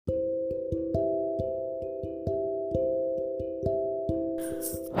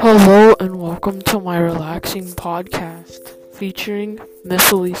Hello and welcome to my relaxing podcast featuring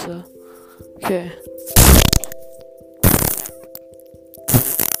Miss Elisa. Okay.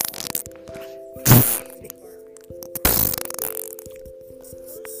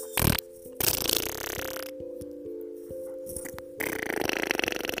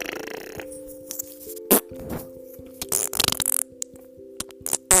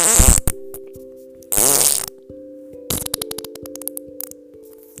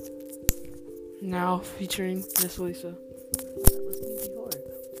 Now featuring Miss Elisa.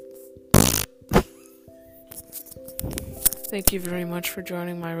 Thank you very much for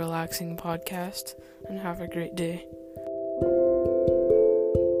joining my relaxing podcast and have a great day.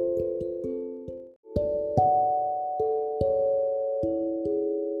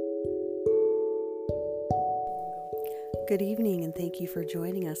 Good evening, and thank you for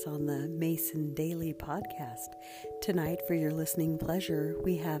joining us on the Mason Daily Podcast. Tonight, for your listening pleasure,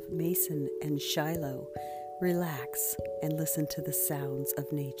 we have Mason and Shiloh. Relax and listen to the sounds of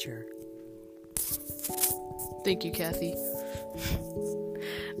nature. Thank you, Kathy.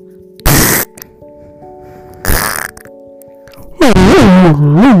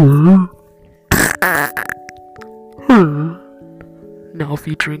 Now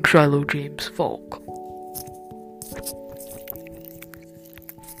featuring Shiloh James Falk.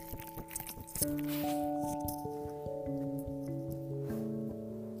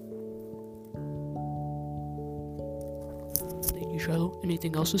 Thank you, Shiloh.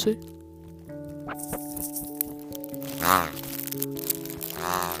 Anything else to say?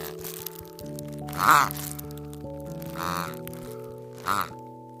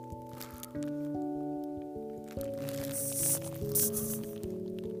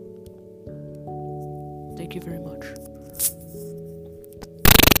 Thank you very much.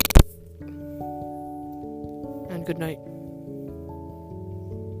 And good night.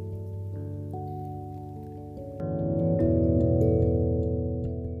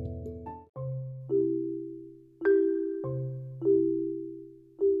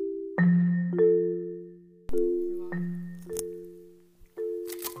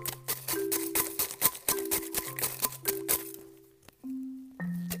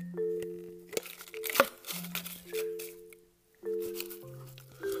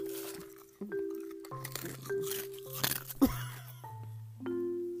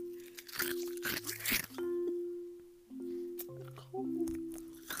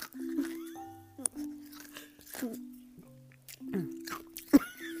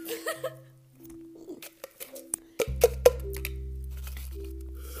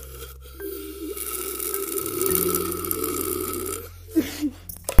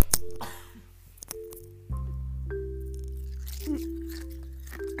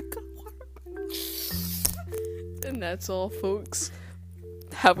 And that's all, folks.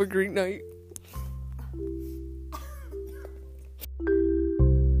 Have a great night.